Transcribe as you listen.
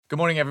Good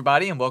morning,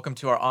 everybody, and welcome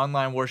to our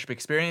online worship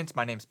experience.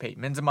 My name is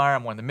Peyton Minzemeyer.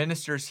 I'm one of the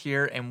ministers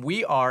here, and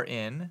we are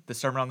in the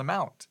Sermon on the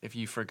Mount. If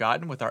you've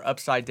forgotten, with our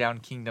Upside Down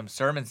Kingdom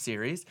sermon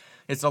series,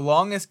 it's the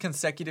longest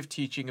consecutive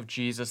teaching of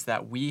Jesus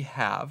that we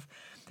have.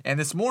 And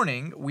this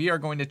morning, we are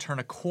going to turn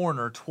a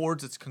corner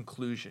towards its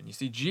conclusion. You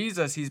see,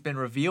 Jesus, he's been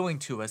revealing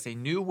to us a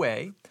new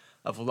way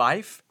of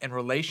life and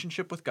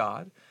relationship with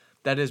God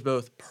that is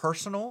both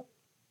personal,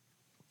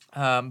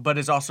 but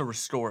is also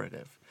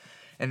restorative.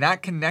 And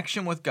that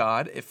connection with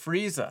God, it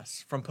frees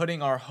us from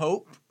putting our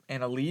hope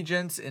and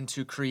allegiance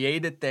into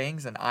created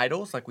things and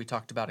idols, like we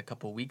talked about a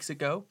couple weeks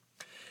ago.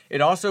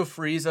 It also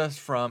frees us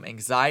from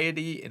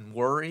anxiety and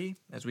worry,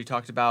 as we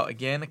talked about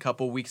again a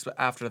couple weeks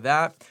after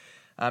that.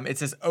 It's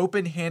this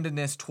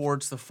open-handedness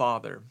towards the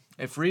Father.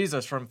 It frees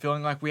us from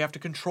feeling like we have to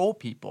control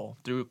people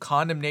through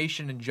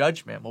condemnation and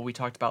judgment, what we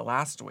talked about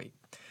last week.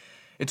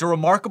 It's a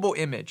remarkable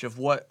image of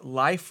what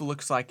life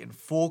looks like in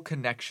full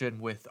connection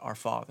with our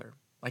Father.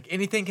 Like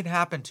anything can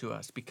happen to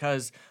us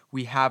because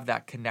we have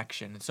that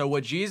connection. And so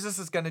what Jesus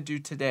is going to do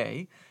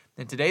today,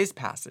 in today's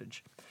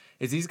passage,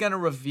 is he's going to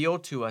reveal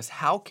to us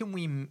how can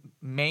we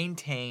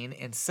maintain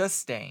and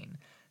sustain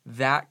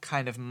that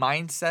kind of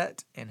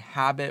mindset and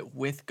habit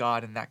with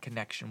God and that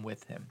connection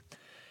with him.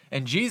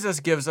 And Jesus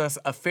gives us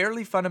a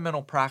fairly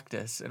fundamental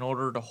practice in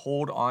order to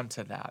hold on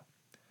to that.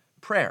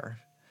 Prayer.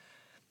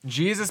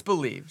 Jesus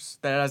believes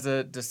that as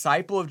a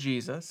disciple of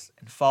Jesus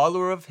and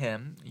follower of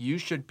him, you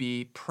should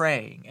be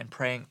praying and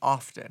praying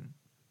often.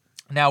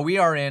 Now, we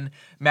are in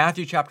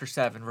Matthew chapter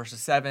 7, verses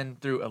 7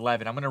 through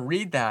 11. I'm going to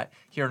read that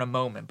here in a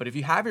moment, but if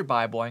you have your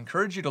Bible, I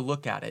encourage you to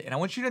look at it, and I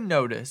want you to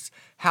notice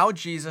how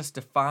Jesus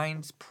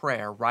defines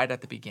prayer right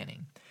at the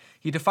beginning.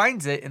 He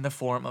defines it in the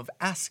form of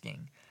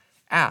asking.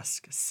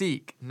 Ask,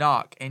 seek,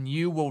 knock, and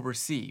you will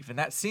receive. And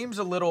that seems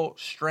a little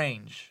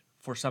strange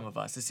for some of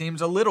us. It seems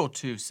a little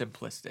too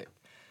simplistic.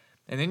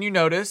 And then you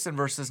notice in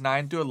verses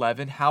 9 through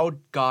 11 how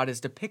God is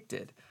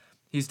depicted.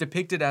 He's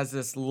depicted as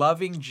this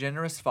loving,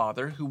 generous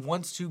father who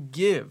wants to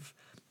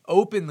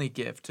openly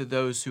give to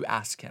those who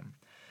ask him.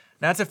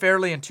 That's a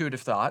fairly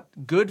intuitive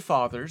thought. Good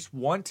fathers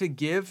want to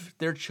give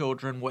their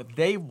children what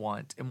they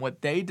want and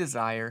what they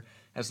desire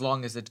as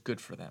long as it's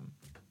good for them.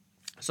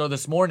 So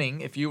this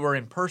morning, if you were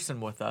in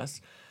person with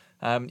us,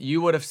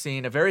 you would have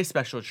seen a very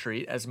special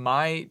treat as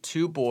my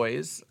two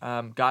boys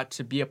got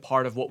to be a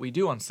part of what we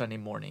do on Sunday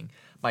morning.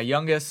 My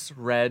youngest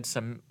read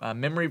some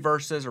memory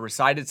verses or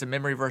recited some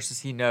memory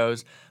verses he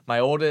knows. My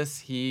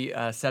oldest, he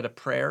said a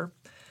prayer.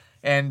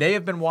 And they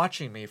have been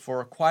watching me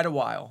for quite a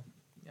while.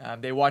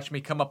 They watch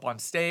me come up on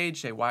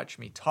stage. They watch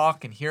me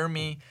talk and hear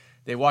me.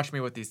 They watch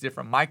me with these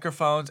different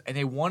microphones. And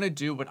they want to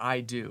do what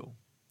I do.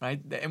 Right?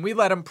 And we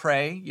let them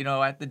pray,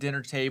 at the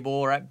dinner table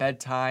or at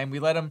bedtime. We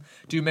let them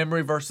do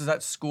memory verses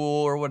at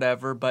school or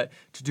whatever. But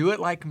to do it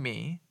like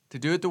me, to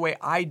do it the way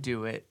I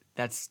do it,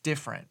 that's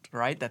different,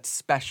 right? That's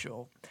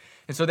special.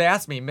 And so they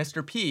asked me,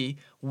 Mr. P,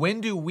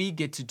 when do we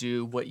get to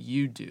do what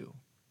you do?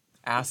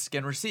 Ask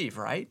and receive,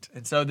 right?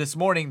 And so this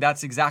morning,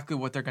 that's exactly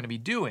what they're going to be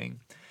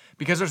doing,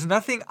 because there's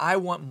nothing I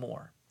want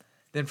more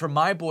than for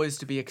my boys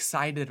to be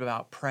excited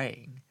about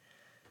praying.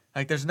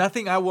 Like there's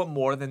nothing I want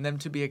more than them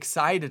to be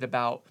excited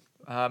about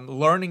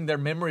learning their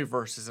memory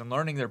verses and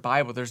learning their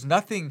Bible. There's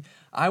nothing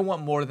I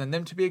want more than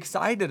them to be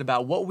excited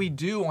about what we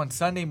do on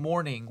Sunday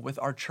morning with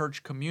our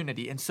church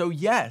community. And so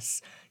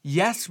yes,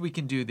 we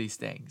can do these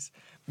things.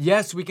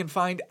 Yes, we can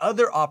find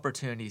other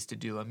opportunities to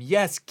do them.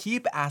 Yes,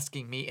 keep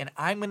asking me, and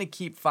I'm going to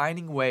keep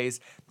finding ways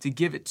to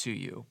give it to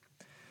you.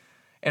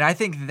 And I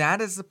think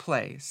that is the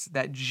place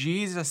that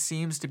Jesus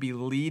seems to be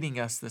leading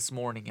us this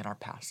morning in our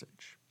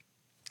passage.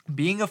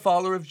 Being a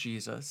follower of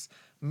Jesus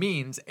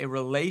means a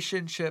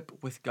relationship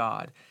with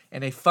God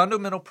and a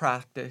fundamental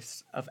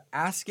practice of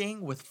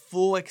asking with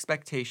full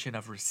expectation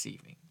of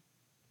receiving.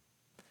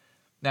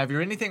 Now, if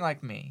you're anything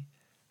like me,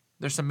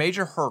 there's some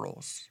major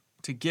hurdles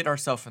to get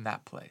ourselves in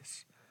that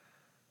place.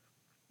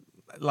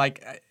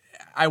 Like,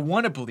 I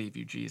want to believe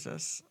you,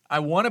 Jesus. I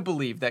want to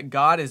believe that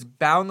God is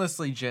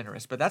boundlessly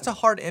generous, but that's a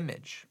hard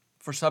image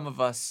for some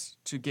of us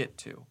to get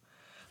to.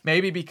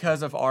 Maybe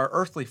because of our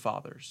earthly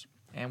fathers,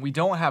 and we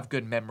don't have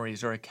good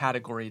memories or a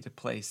category to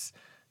place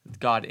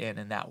God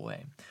in that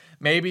way.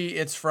 Maybe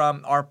it's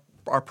from our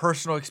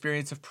personal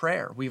experience of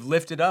prayer. We've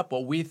lifted up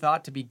what we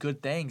thought to be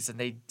good things, and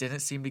they didn't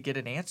seem to get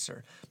an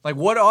answer. Like,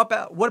 what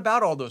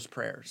about all those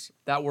prayers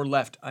that were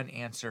left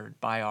unanswered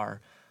by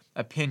our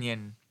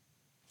opinion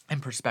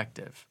and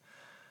perspective?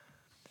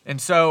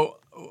 And so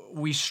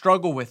we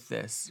struggle with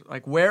this.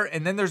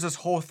 And then there's this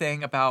whole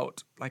thing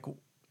about,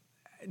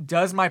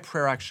 does my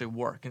prayer actually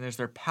work? And is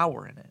there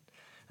power in it?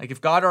 If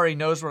God already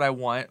knows what I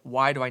want,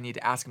 why do I need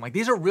to ask him?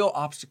 These are real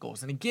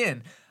obstacles. And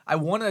again, I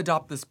want to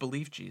adopt this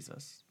belief,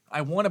 Jesus.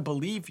 I want to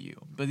believe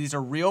you, but these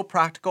are real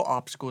practical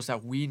obstacles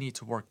that we need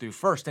to work through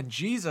first. And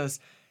Jesus,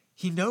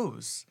 he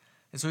knows.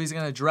 And so he's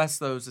going to address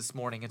those this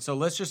morning. And so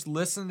let's just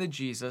listen to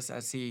Jesus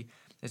as he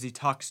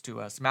talks to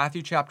us.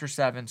 Matthew chapter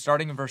 7,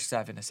 starting in verse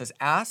 7, it says,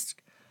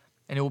 "Ask,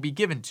 and it will be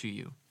given to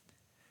you.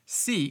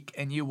 Seek,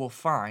 and you will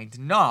find.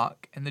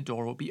 Knock, and the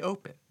door will be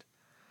opened.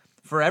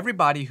 For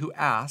everybody who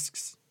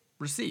asks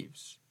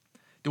receives.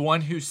 The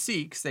one who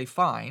seeks, they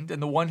find,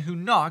 and the one who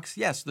knocks,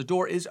 yes, the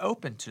door is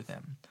open to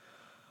them.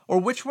 Or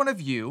which one of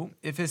you,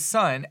 if his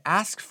son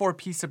asks for a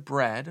piece of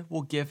bread,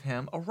 will give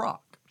him a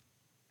rock?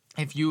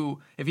 If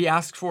he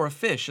asks for a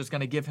fish, is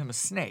going to give him a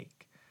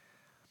snake?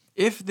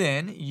 If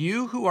then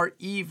you who are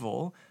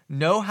evil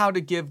know how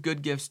to give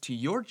good gifts to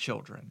your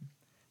children,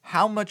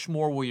 how much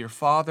more will your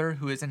Father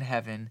who is in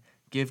heaven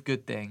give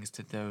good things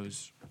to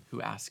those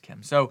who ask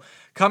him? So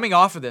coming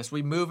off of this,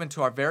 we move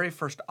into our very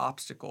first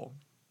obstacle.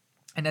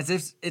 And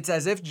it's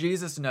as if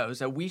Jesus knows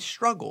that we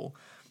struggle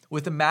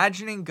with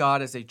imagining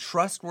God as a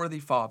trustworthy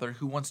father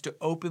who wants to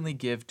openly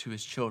give to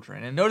his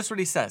children. And notice what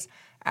he says,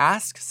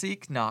 ask,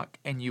 seek, knock,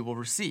 and you will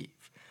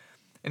receive.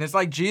 And it's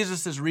like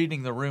Jesus is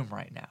reading the room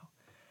right now.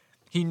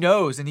 He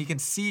knows and he can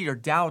see your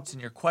doubts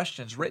and your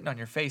questions written on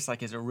your face.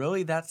 Like, is it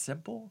really that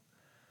simple?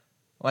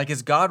 Like,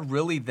 is God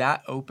really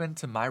that open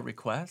to my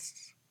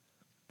requests?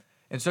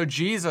 And so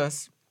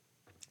Jesus,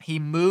 he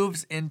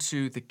moves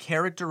into the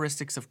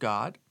characteristics of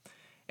God,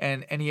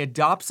 and he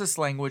adopts this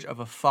language of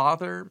a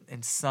father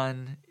and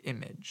son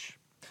image.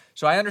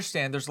 So I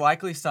understand there's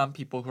likely some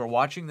people who are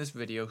watching this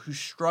video who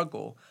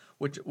struggle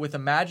with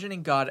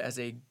imagining God as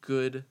a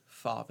good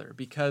father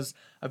because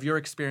of your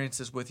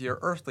experiences with your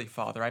earthly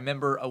father. I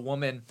remember a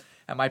woman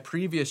at my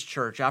previous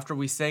church, after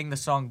we sang the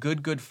song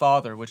Good, Good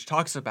Father, which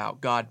talks about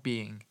God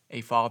being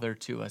a father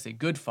to us, a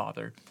good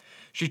father.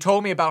 She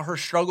told me about her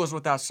struggles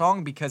with that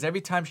song because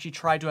every time she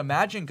tried to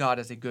imagine God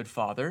as a good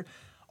father,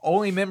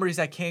 only memories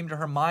that came to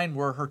her mind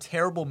were her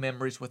terrible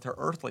memories with her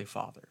earthly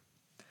father.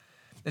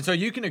 And so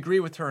you can agree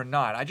with her or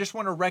not. I just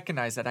want to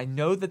recognize that I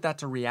know that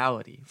that's a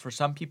reality for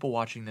some people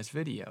watching this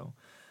video.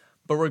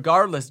 But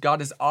regardless, God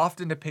is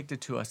often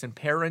depicted to us in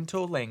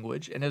parental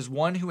language and as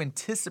one who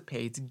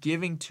anticipates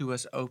giving to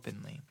us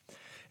openly.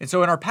 And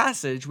so in our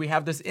passage, we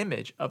have this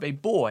image of a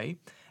boy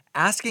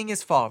asking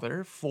his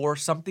father for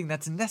something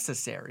that's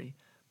necessary,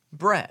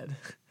 bread.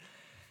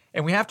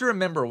 And we have to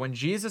remember when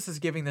Jesus is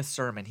giving this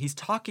sermon, he's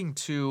talking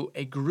to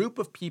a group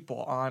of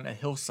people on a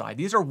hillside.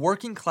 These are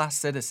working class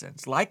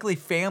citizens, likely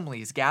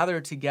families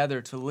gathered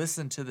together to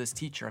listen to this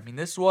teacher. I mean,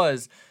 this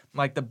was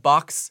like the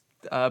box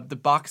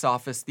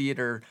office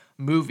theater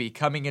movie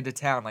coming into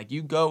town. Like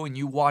you go and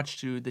you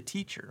watch to the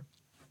teacher.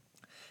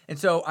 And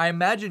so I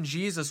imagine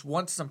Jesus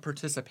wants some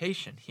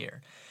participation here.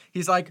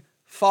 He's like,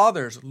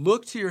 fathers,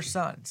 look to your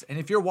sons. And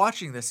if you're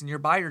watching this and you're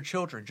by your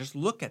children, just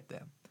look at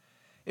them.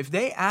 If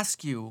they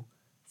ask you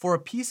for a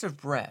piece of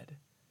bread,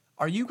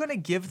 are you going to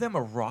give them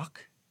a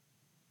rock?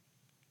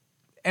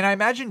 And I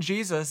imagine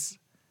Jesus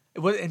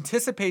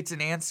anticipates an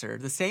answer,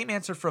 the same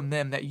answer from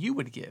them that you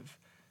would give.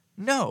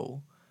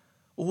 No.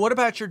 Well, what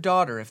about your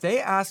daughter? If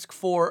they ask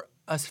for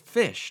a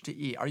fish to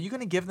eat, are you going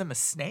to give them a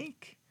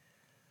snake?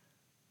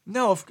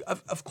 No,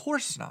 of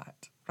course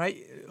not,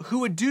 right? Who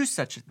would do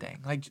such a thing?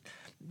 Like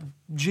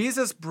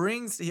Jesus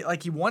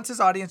he wants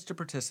his audience to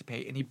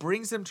participate, and he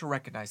brings them to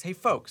recognize, hey,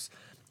 folks,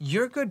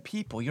 you're good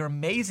people. You're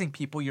amazing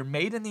people. You're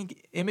made in the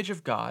image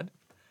of God,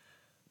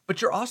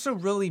 but you're also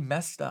really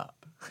messed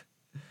up.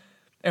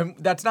 And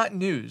that's not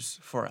news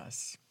for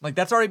us. Like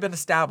that's already been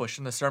established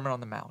in the Sermon on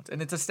the Mount.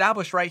 And it's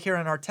established right here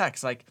in our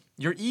text. Like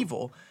you're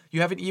evil.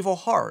 You have an evil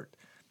heart.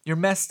 You're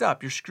messed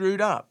up. You're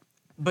screwed up.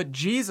 But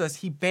Jesus,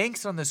 he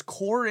banks on this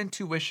core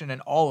intuition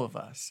in all of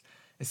us,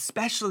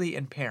 especially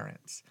in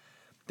parents,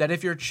 that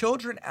if your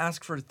children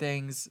ask for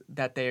things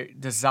that they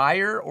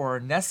desire or are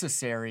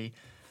necessary,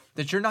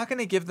 that you're not going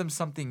to give them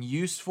something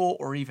useful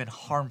or even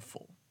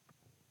harmful.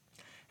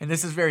 And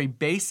this is very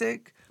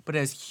basic, but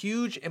has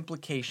huge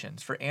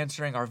implications for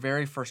answering our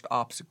very first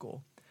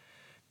obstacle.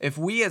 If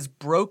we as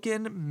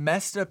broken,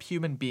 messed up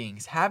human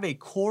beings have a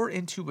core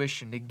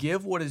intuition to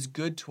give what is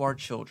good to our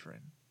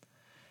children,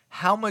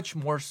 how much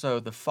more so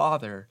the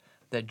Father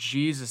that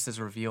Jesus is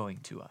revealing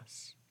to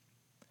us?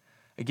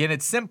 Again,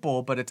 it's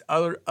simple, but it's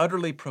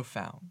utterly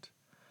profound.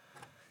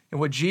 And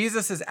what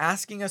Jesus is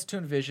asking us to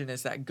envision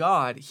is that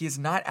God, he is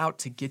not out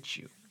to get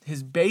you.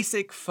 His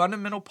basic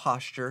fundamental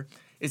posture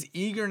is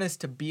eagerness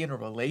to be in a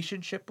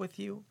relationship with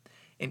you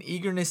and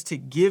eagerness to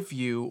give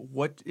you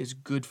what is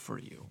good for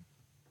you.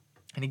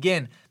 And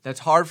again,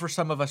 that's hard for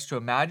some of us to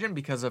imagine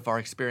because of our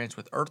experience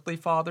with earthly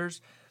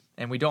fathers,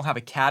 and we don't have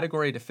a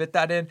category to fit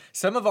that in.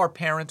 Some of our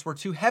parents were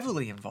too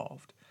heavily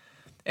involved,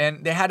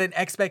 and they had an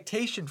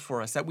expectation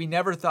for us that we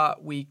never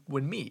thought we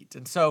would meet.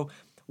 And so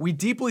we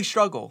deeply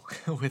struggle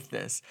with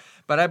this,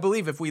 but I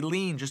believe if we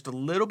lean just a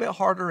little bit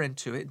harder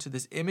into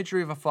this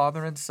imagery of a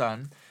father and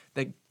son,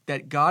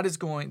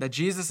 that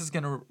Jesus is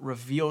going to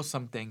reveal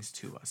some things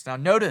to us. Now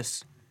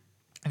notice,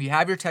 if you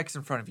have your text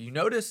in front of you,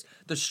 notice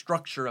the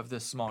structure of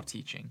this small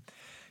teaching.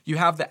 You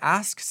have the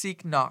ask,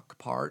 seek, knock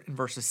part in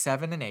verses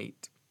 7 and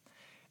 8,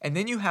 and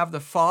then you have the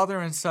father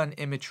and son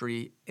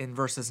imagery in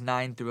verses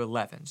 9 through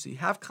 11. So you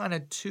have kind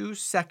of two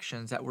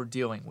sections that we're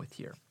dealing with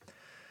here.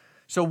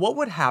 So what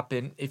would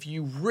happen if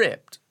you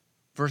ripped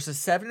verses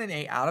 7 and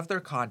 8 out of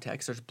their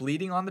context? There's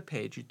bleeding on the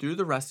page. You threw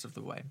the rest of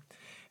the way.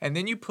 And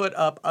then you put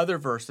up other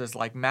verses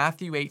like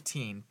Matthew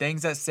 18,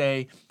 things that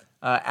say,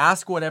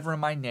 ask whatever in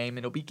my name and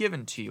it'll be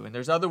given to you. And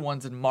there's other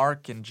ones in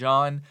Mark and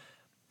John.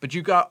 But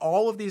you got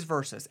all of these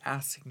verses.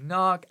 Ask,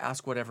 knock,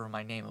 ask whatever in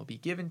my name will be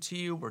given to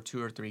you. Where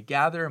 2 or 3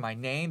 gather in my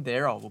name,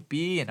 there I will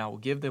be, and I will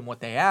give them what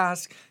they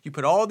ask. You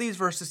put all these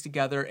verses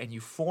together and you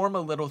form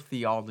a little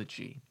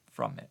theology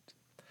from it.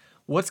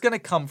 What's going to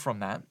come from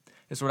that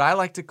is what I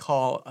like to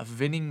call a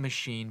vending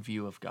machine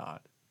view of God.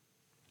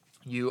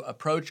 You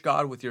approach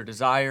God with your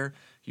desire,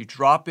 you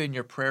drop in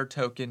your prayer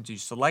tokens, you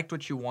select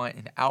what you want,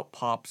 and out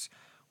pops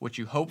what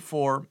you hope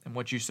for and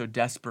what you so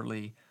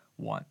desperately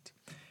want.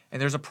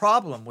 And there's a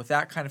problem with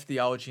that kind of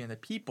theology in the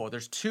people.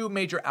 There's 2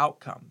 major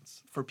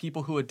outcomes for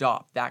people who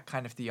adopt that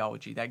kind of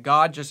theology, that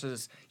God just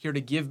is here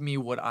to give me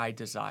what I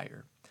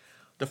desire.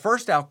 The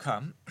first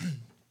outcome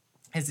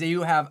is that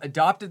you have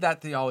adopted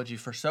that theology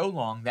for so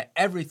long that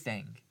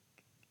everything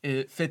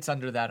it fits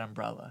under that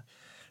umbrella.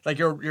 Like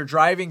you're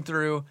driving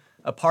through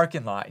a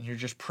parking lot and you're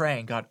just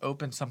praying, God,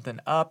 open something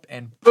up,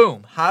 and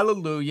boom,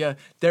 hallelujah,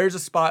 there's a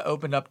spot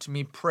opened up to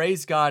me.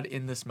 Praise God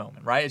in this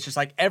moment, right? It's just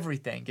like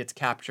everything gets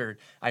captured.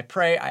 I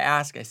pray, I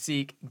ask, I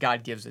seek,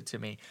 God gives it to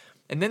me.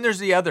 And then there's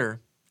the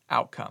other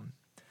outcome.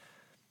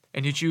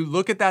 And yet you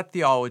look at that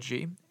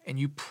theology and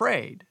you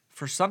prayed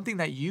for something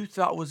that you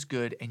thought was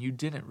good and you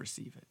didn't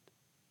receive it.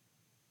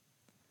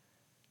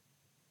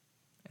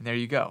 And there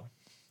you go.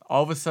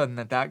 All of a sudden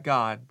that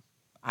God,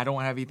 I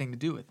don't have anything to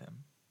do with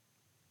him,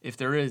 if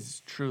there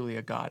is truly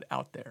a God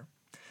out there.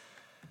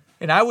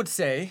 And I would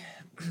say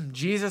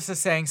Jesus is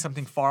saying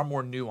something far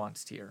more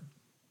nuanced here.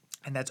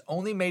 And that's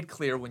only made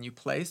clear when you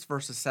place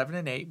verses 7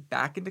 and 8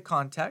 back into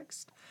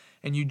context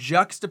and you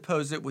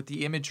juxtapose it with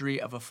the imagery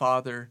of a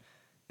father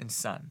and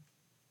son.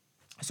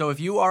 So if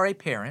you are a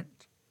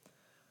parent,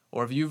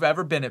 or if you've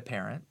ever been a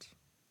parent,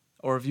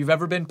 or if you've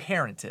ever been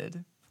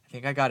parented, I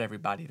think I got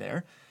everybody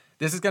there,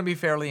 this is going to be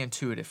fairly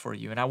intuitive for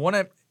you. And I want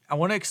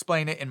to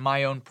explain it in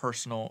my own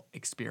personal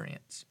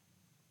experience.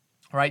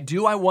 All right,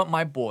 do I want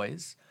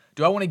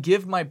to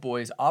give my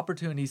boys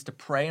opportunities to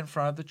pray in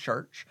front of the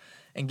church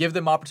and give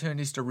them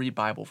opportunities to read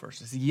Bible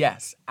verses?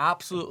 Yes,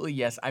 absolutely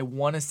yes. I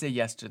want to say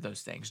yes to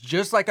those things.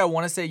 Just like I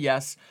want to say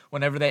yes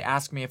whenever they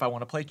ask me if I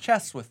want to play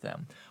chess with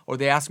them, or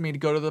they ask me to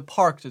go to the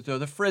park to throw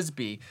the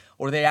frisbee,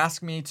 or they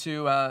ask me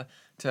to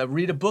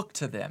read a book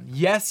to them.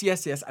 Yes,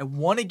 yes, yes. I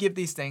want to give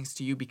these things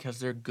to you because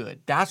they're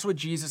good. That's what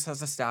Jesus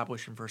has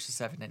established in verses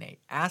 7 and 8.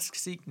 Ask,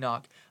 seek,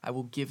 knock. I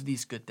will give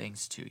these good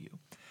things to you.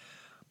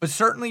 But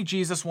certainly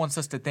Jesus wants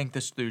us to think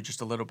this through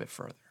just a little bit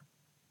further.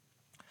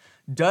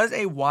 Does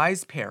a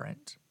wise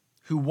parent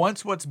who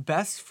wants what's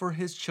best for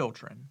his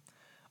children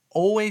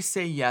always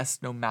say yes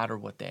no matter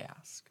what they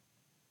ask?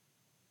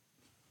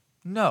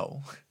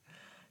 No.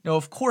 No,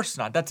 of course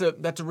not. That's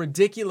a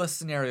ridiculous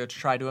scenario to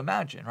try to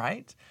imagine,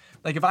 right?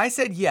 Like if I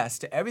said yes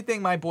to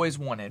everything my boys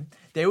wanted,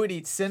 they would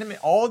eat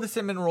all the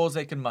cinnamon rolls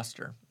they could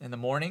muster. In the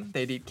morning,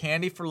 they'd eat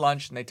candy for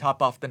lunch, and they'd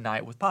top off the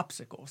night with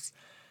popsicles.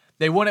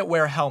 They wouldn't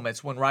wear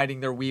helmets when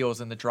riding their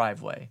wheels in the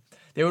driveway.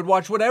 They would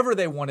watch whatever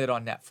they wanted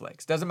on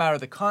Netflix. Doesn't matter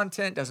the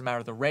content, doesn't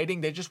matter the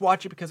rating. They just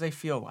watch it because they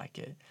feel like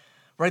it,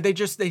 right?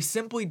 They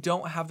simply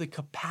don't have the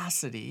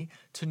capacity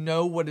to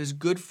know what is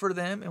good for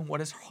them and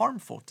what is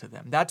harmful to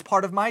them. That's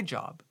part of my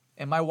job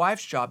and my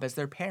wife's job as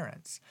their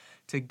parents,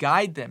 to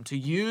guide them, to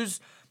use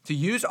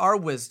our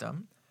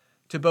wisdom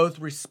to both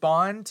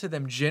respond to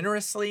them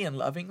generously and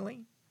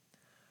lovingly,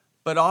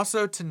 but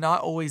also to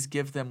not always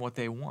give them what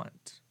they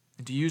want,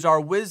 and to use our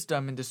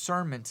wisdom and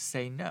discernment to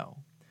say no.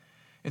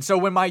 And so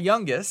when my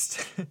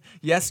youngest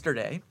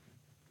yesterday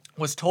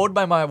was told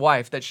by my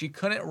wife that she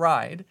couldn't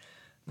ride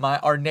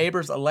our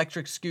neighbor's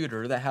electric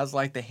scooter that has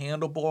like the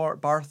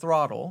handlebar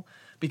throttle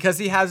because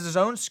he has his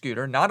own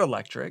scooter, not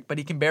electric, but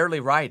he can barely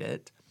ride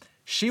it,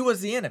 she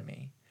was the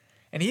enemy.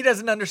 And he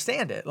doesn't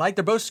understand it. Like,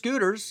 they're both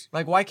scooters.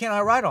 Like, why can't I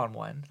ride on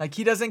one? Like,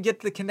 he doesn't get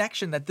the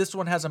connection that this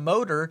one has a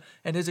motor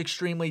and is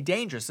extremely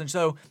dangerous. And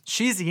so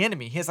she's the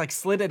enemy. He has like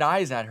slitted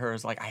eyes at her,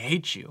 is like, I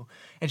hate you.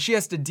 And she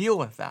has to deal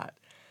with that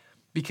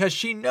because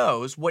she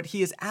knows what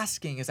he is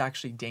asking is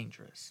actually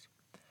dangerous.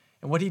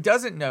 And what he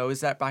doesn't know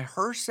is that by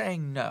her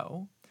saying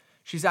no,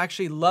 she's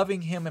actually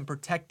loving him and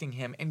protecting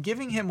him and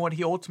giving him what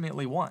he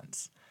ultimately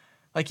wants.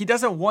 Like, he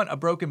doesn't want a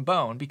broken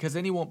bone because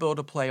then he won't be able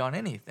to play on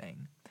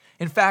anything.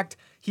 In fact,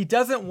 he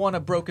doesn't want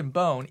a broken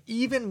bone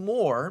even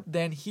more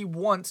than he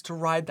wants to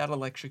ride that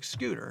electric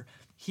scooter.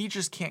 He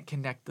just can't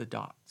connect the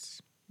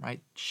dots,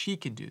 right? She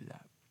can do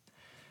that.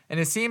 And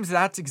it seems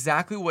that's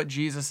exactly what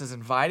Jesus is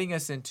inviting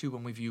us into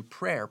when we view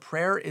prayer.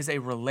 Prayer is a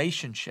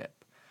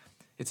relationship.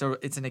 It's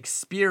an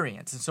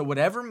experience. And so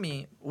whatever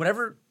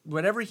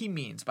he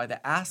means by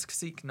the ask,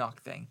 seek,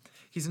 knock thing,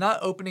 he's not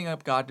opening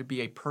up God to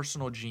be a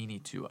personal genie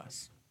to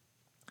us.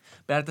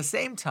 But at the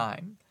same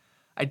time,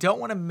 I don't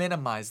want to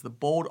minimize the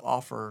bold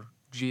offer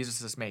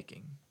Jesus is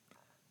making.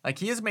 Like,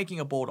 he is making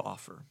a bold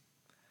offer.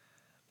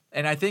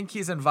 And I think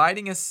he's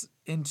inviting us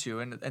into,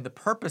 and the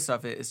purpose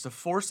of it is to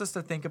force us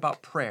to think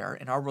about prayer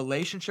and our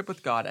relationship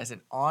with God as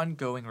an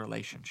ongoing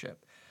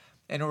relationship.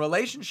 And a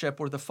relationship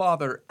where the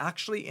Father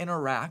actually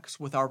interacts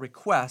with our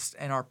requests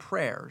and our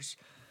prayers.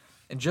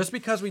 And just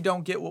because we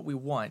don't get what we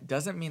want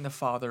doesn't mean the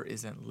Father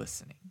isn't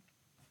listening.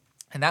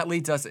 And that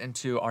leads us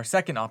into our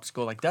second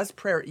obstacle, like, does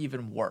prayer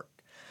even work?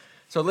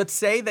 So let's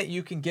say that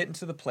you can get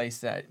into the place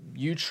that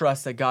you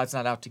trust that God's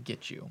not out to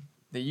get you.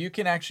 That you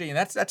can actually, and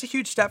that's a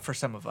huge step for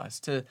some of us,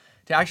 to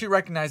actually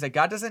recognize that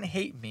God doesn't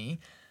hate me,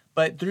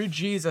 but through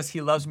Jesus,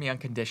 he loves me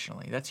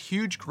unconditionally. That's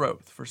huge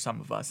growth for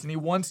some of us, and he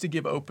wants to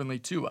give openly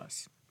to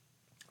us.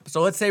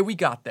 So let's say we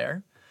got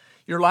there.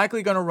 You're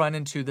likely going to run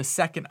into the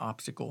second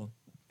obstacle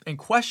in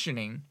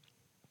questioning,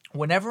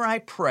 whenever I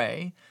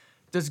pray,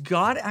 does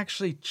God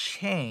actually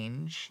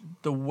change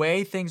the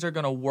way things are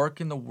going to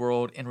work in the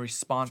world in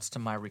response to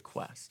my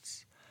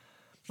requests?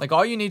 Like,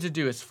 all you need to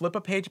do is flip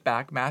a page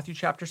back, Matthew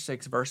chapter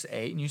 6, verse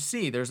 8, and you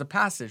see there's a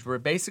passage where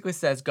it basically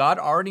says God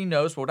already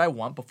knows what I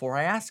want before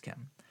I ask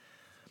him.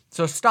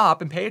 So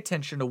stop and pay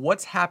attention to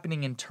what's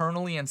happening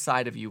internally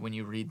inside of you when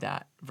you read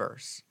that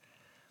verse.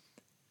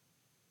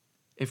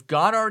 If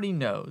God already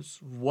knows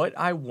what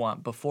I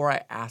want before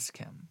I ask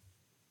him,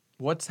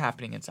 what's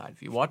happening inside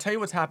of you? Well, I'll tell you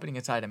what's happening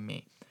inside of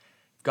me.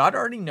 God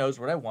already knows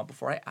what I want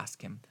before I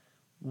ask him.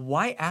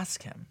 Why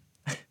ask him?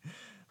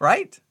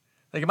 Right?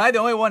 Like, am I the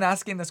only one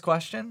asking this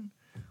question?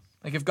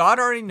 Like, if God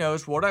already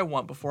knows what I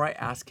want before I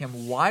ask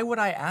him, why would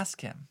I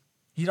ask him?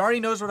 He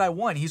already knows what I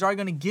want. He's already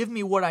going to give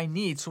me what I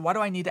need. So why do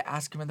I need to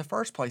ask him in the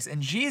first place?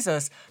 And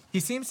Jesus, he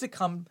seems to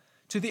come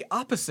to the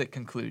opposite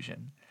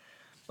conclusion.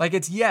 Like,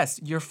 it's, yes,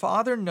 your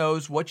Father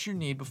knows what you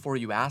need before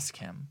you ask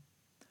him.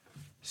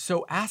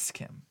 So ask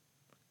him.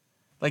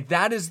 Like,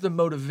 that is the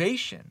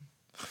motivation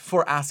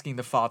for asking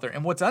the Father.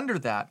 And what's under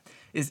that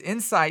is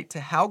insight to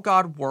how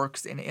God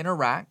works and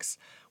interacts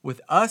with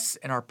us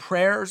and our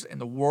prayers and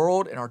the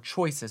world and our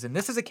choices. And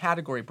this is a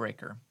category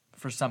breaker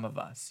for some of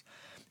us.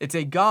 It's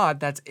a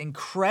God that's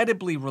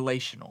incredibly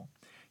relational.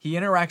 He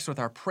interacts with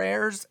our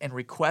prayers and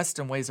requests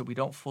in ways that we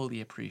don't fully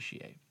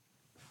appreciate.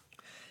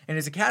 And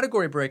it's a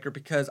category breaker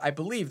because I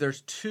believe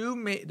there's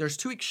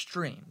two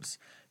extremes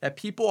that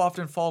people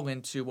often fall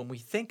into when we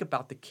think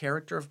about the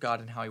character of God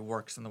and how he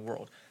works in the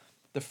world.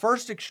 The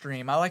first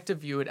extreme, I like to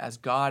view it as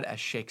God as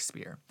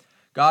Shakespeare.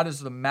 God is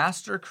the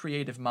master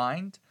creative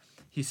mind.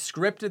 He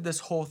scripted this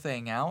whole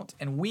thing out,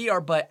 and we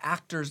are but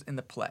actors in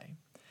the play.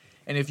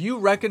 And if you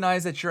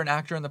recognize that you're an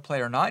actor in the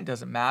play or not, it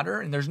doesn't matter,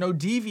 and there's no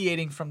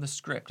deviating from the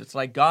script. It's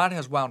like God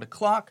has wound a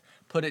clock,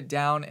 put it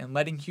down, and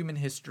letting human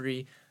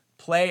history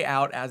play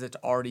out as it's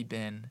already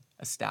been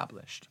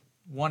established.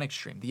 One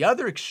extreme. The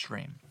other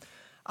extreme,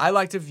 I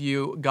like to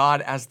view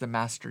God as the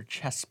master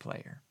chess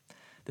player.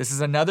 This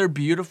is another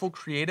beautiful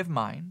creative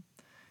mind.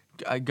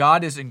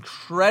 God is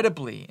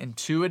incredibly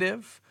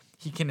intuitive.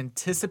 He can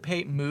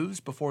anticipate moves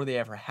before they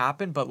ever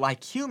happen. But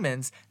like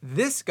humans,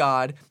 this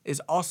God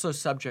is also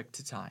subject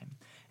to time.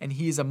 And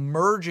he is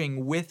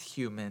emerging with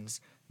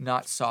humans,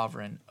 not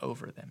sovereign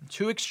over them.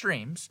 Two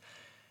extremes.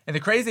 And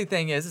the crazy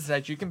thing is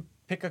that you can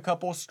pick a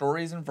couple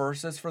stories and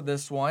verses for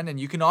this one, and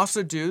you can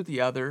also do the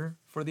other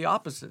for the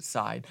opposite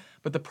side.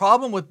 But the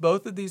problem with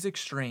both of these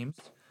extremes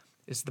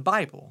is the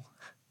Bible.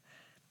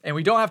 And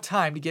we don't have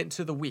time to get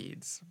into the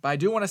weeds, but I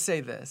do want to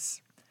say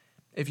this.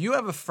 If you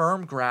have a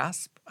firm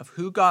grasp of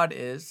who God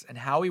is and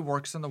how he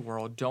works in the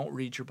world, don't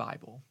read your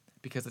Bible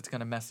because it's going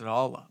to mess it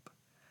all up.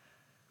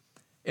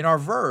 In our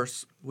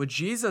verse,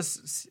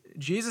 Jesus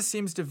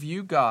seems to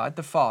view God,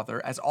 the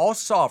Father, as all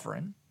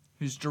sovereign,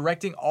 who's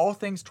directing all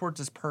things towards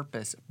his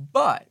purpose,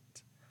 but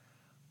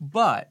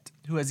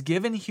who has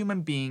given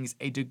human beings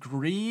a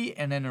degree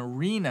and an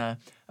arena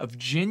of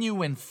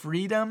genuine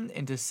freedom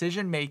and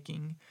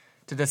decision-making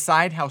to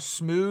decide how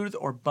smooth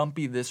or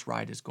bumpy this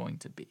ride is going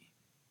to be.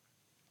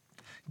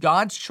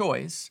 God's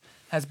choice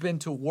has been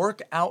to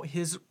work out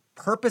his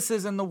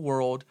purposes in the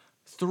world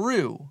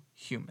through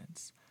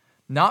humans,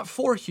 not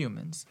for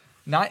humans,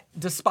 not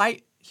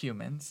despite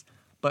humans,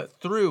 but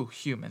through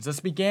humans. This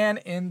began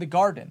in the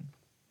garden,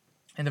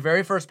 in the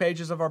very first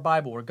pages of our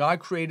Bible, where God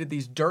created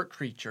these dirt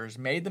creatures,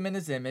 made them in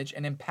his image,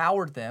 and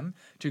empowered them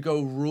to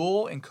go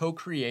rule and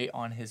co-create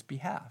on his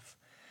behalf.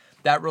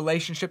 That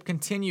relationship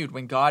continued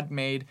when God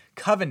made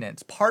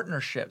covenants,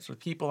 partnerships with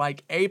people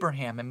like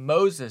Abraham and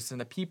Moses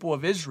and the people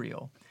of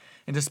Israel.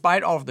 And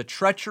despite all of the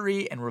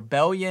treachery and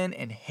rebellion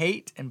and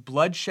hate and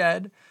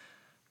bloodshed,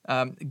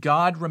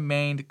 God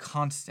remained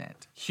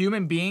constant.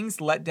 Human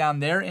beings let down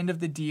their end of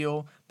the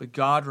deal, but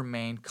God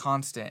remained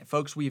constant.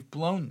 Folks, we've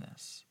blown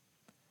this.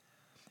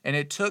 And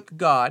it took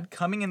God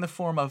coming in the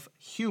form of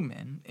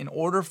human in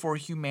order for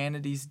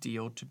humanity's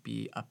deal to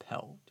be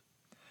upheld.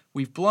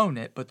 We've blown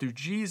it, but through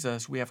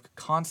Jesus, we have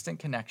constant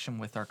connection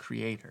with our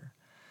Creator.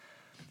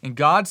 And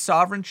God's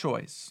sovereign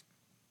choice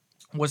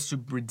was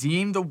to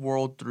redeem the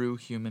world through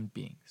human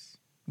beings.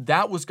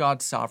 That was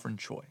God's sovereign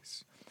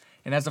choice.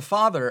 And as a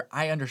father,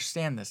 I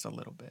understand this a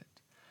little bit.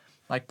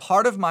 Like,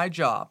 part of my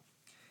job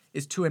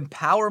is to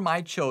empower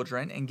my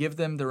children and give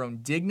them their own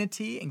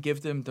dignity and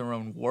give them their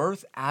own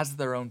worth as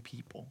their own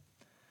people.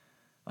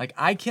 Like,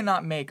 I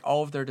cannot make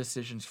all of their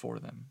decisions for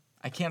them.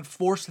 I can't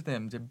force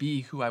them to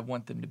be who I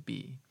want them to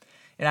be.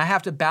 And I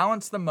have to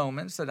balance the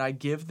moments that I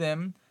give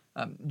them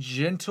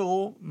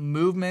gentle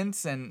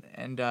movements and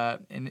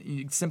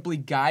you simply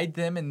guide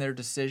them in their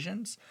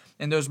decisions.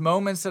 In those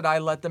moments that I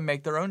let them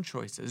make their own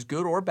choices,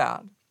 good or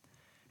bad,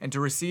 and to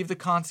receive the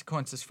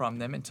consequences from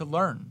them and to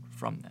learn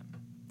from them.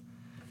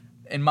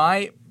 And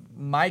my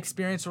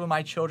experience with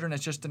my children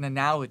is just an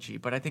analogy,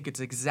 but I think it's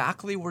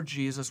exactly where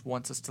Jesus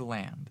wants us to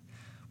land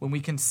when we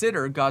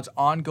consider God's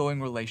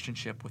ongoing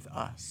relationship with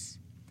us.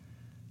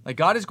 Like,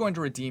 God is going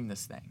to redeem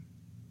this thing.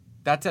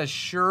 That's as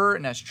sure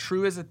and as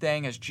true as a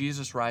thing as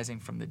Jesus rising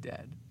from the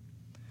dead.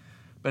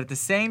 But at the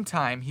same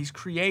time, he's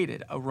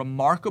created a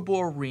remarkable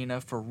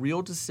arena for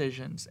real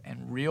decisions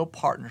and real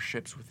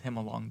partnerships with him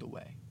along the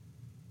way.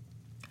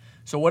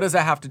 So what does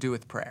that have to do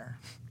with prayer?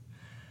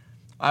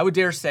 I would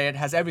dare say it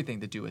has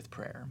everything to do with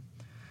prayer,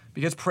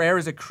 because prayer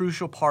is a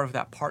crucial part of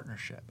that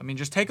partnership. I mean,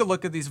 just take a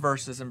look at these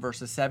verses in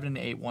verses 7 and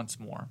 8 once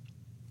more.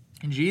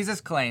 And Jesus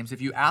claims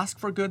if you ask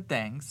for good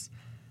things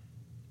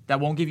that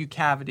won't give you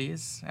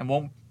cavities and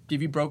won't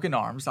give you broken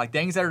arms, like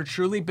things that are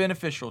truly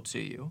beneficial to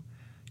you,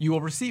 you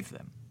will receive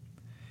them.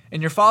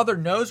 And your Father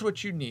knows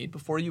what you need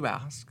before you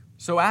ask,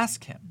 so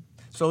ask him.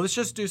 So let's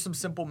just do some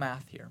simple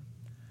math here.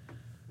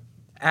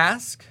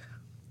 Ask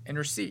and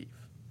receive.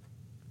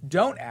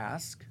 Don't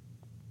ask.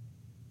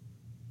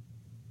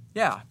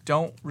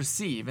 Don't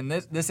receive. And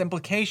this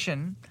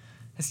implication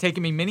has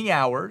taken me many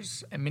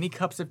hours and many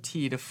cups of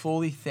tea to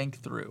fully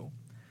think through.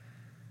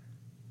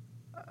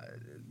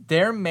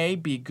 There may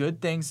be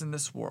good things in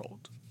this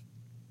world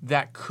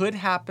that could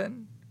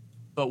happen,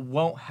 but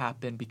won't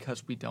happen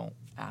because we don't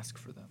ask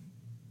for them.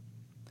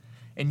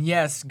 And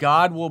yes,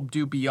 God will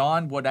do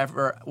beyond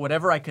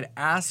whatever I could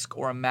ask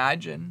or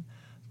imagine,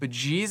 but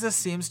Jesus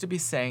seems to be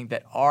saying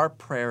that our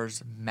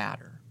prayers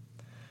matter.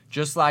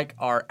 Just like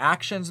our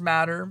actions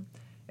matter,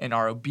 and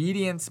our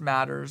obedience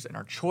matters, and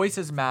our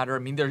choices matter. I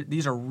mean,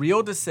 these are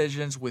real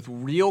decisions with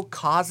real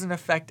cause and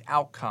effect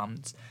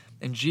outcomes,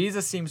 and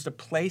Jesus seems to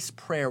place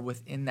prayer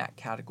within that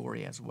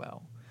category as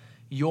well.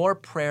 Your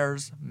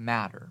prayers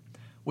matter,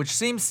 which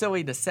seems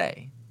silly to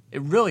say.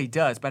 It really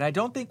does, but I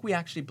don't think we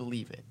actually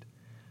believe it.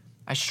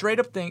 I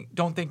straight up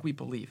don't think we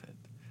believe it.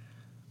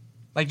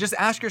 Like, just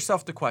ask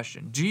yourself the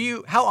question,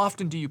 how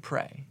often do you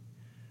pray?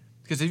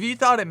 Because if you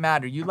thought it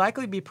mattered, you'd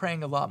likely be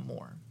praying a lot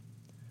more.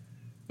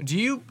 Do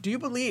you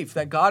believe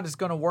that God is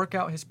going to work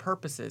out his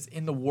purposes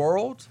in the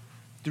world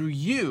through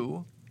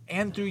you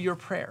and through your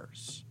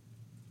prayers?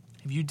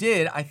 If you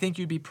did, I think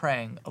you'd be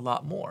praying a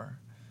lot more.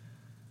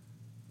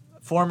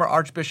 Former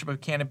Archbishop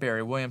of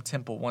Canterbury, William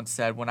Temple, once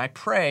said, "When I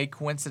pray,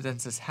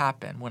 coincidences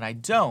happen. When I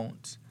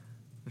don't,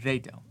 they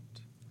don't."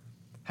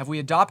 Have we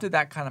adopted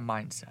that kind of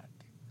mindset?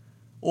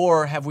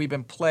 Or have we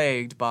been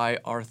plagued by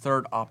our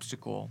third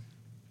obstacle?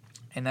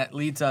 And that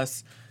leads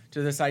us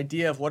to this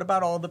idea of, what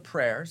about all the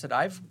prayers that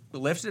I've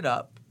lifted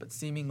up but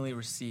seemingly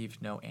received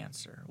no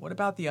answer? What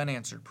about the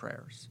unanswered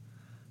prayers?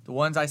 The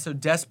ones I so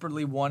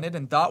desperately wanted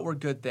and thought were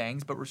good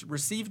things, but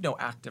received no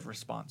active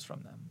response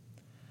from them.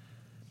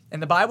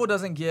 And the Bible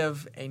doesn't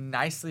give a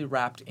nicely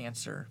wrapped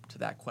answer to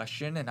that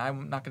question, and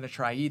I'm not going to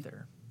try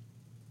either.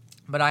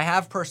 But I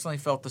have personally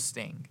felt the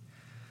sting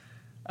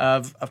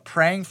of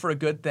praying for a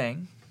good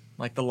thing,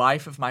 like the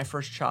life of my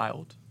first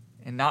child,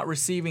 and not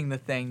receiving the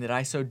thing that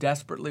I so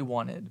desperately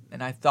wanted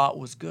and I thought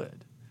was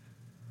good.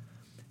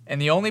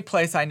 And the only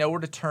place I know where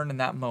to turn in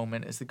that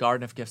moment is the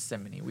Garden of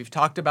Gethsemane. We've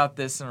talked about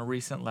this in a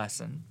recent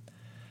lesson,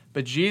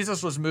 but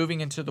Jesus was moving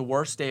into the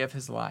worst day of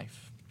his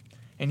life,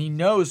 and he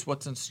knows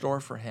what's in store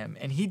for him,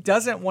 and he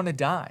doesn't want to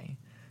die.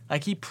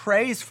 Like, he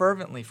prays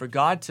fervently for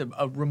God to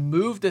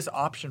remove this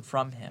option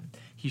from him.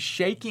 He's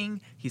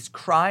shaking, he's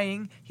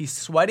crying, he's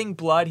sweating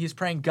blood. He's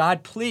praying,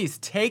 "God, please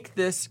take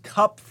this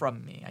cup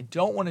from me. I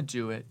don't want to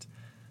do it,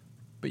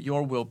 but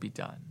your will be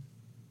done."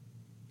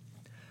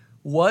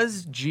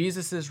 Was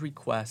Jesus'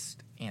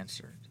 request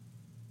answered?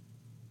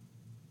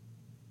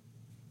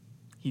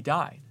 He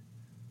died.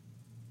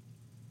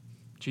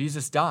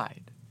 Jesus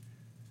died.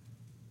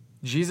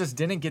 Jesus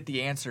didn't get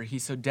the answer he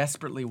so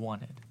desperately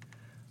wanted,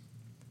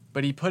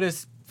 but he put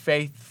his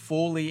faith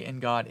fully in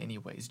God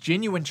anyways.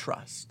 Genuine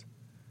trust.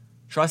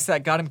 Trust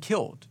that got him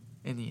killed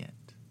in the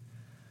end.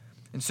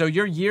 And so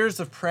your years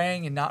of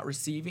praying and not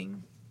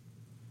receiving,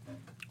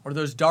 or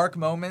those dark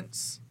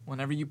moments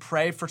whenever you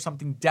pray for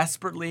something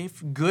desperately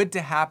good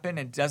to happen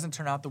and it doesn't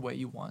turn out the way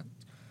you want,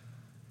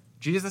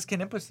 Jesus can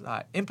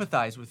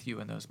empathize with you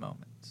in those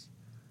moments.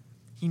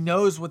 He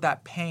knows what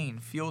that pain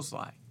feels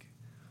like.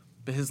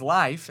 But his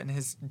life and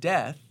his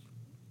death,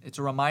 it's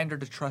a reminder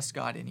to trust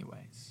God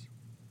anyways.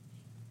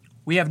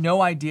 We have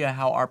no idea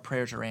how our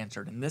prayers are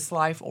answered in this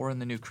life or in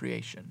the new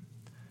creation.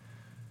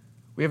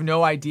 We have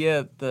no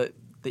idea the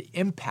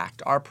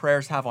impact our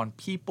prayers have on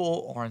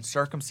people or on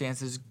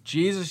circumstances.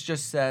 Jesus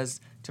just says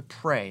to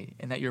pray,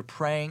 and that you're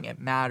praying, it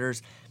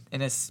matters,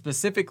 and it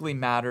specifically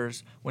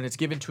matters when it's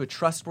given to a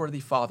trustworthy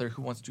Father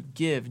who wants to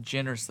give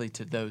generously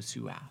to those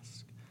who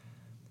ask.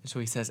 And so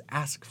he says,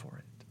 ask for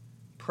it.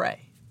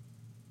 Pray.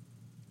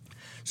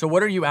 So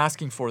what are you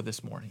asking for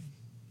this morning?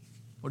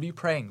 What are you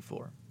praying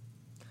for?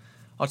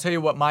 I'll tell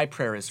you what my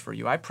prayer is for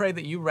you. I pray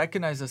that you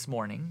recognize this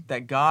morning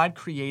that God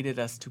created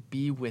us to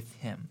be with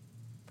him.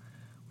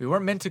 We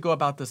weren't meant to go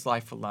about this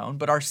life alone,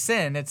 but our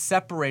sin had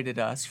separated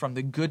us from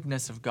the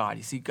goodness of God.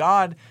 You see,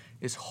 God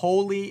is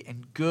holy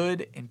and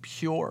good and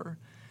pure,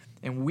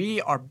 and we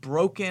are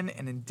broken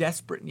and in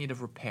desperate need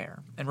of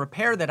repair, and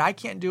repair that I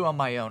can't do on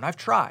my own. I've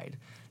tried,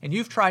 and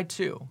you've tried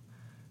too.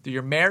 Through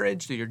your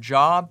marriage, through your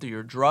job, through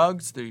your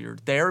drugs, through your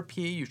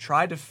therapy, you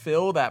try to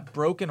fill that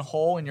broken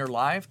hole in your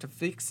life, to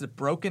fix the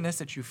brokenness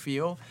that you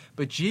feel.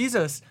 But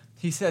Jesus,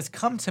 he says,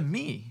 come to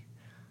me,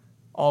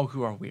 all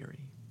who are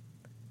weary,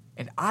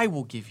 and I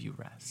will give you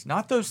rest.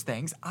 Not those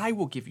things, I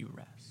will give you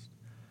rest.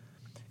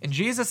 And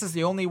Jesus is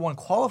the only one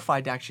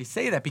qualified to actually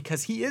say that,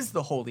 because he is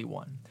the Holy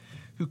One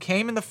who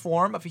came in the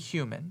form of a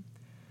human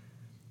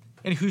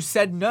and who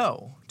said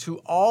no to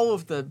all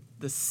of the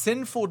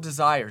sinful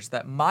desires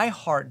that my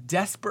heart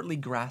desperately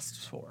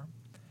grasps for.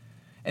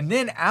 And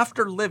then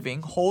after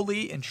living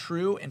holy and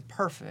true and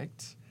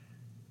perfect,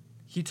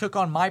 he took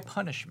on my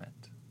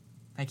punishment.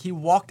 Like he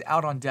walked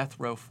out on death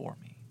row for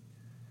me.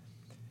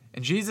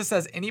 And Jesus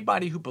says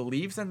anybody who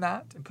believes in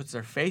that and puts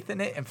their faith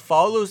in it and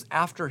follows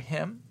after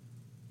him,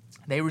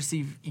 they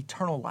receive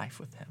eternal life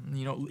with him.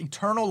 You know,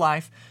 eternal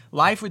life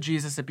with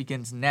Jesus, it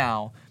begins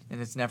now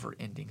and it's never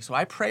ending. So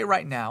I pray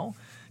right now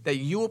that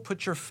you will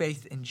put your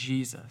faith in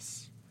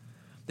Jesus,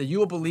 that you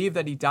will believe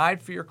that he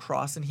died for your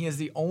cross and he is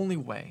the only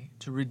way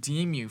to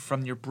redeem you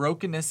from your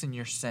brokenness and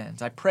your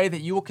sins. I pray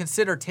that you will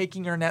consider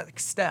taking your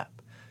next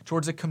step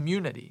towards a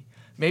community.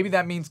 Maybe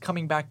that means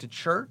coming back to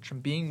church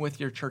and being with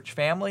your church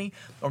family,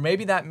 or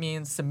maybe that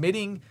means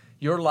submitting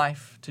your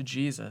life to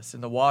Jesus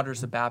in the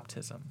waters of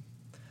baptism.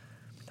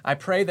 I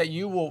pray that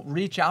you will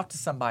reach out to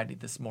somebody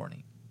this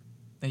morning,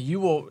 that you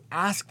will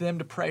ask them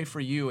to pray for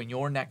you in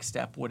your next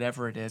step,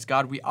 whatever it is.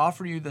 God, we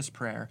offer you this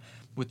prayer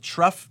with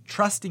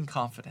trusting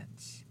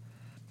confidence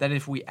that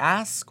if we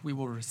ask, we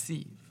will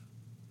receive.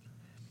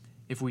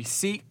 If we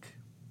seek,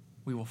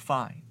 we will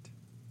find.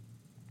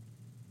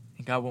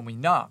 And God, when we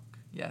knock,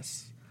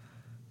 yes,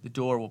 the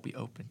door will be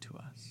open to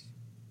us.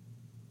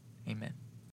 Amen.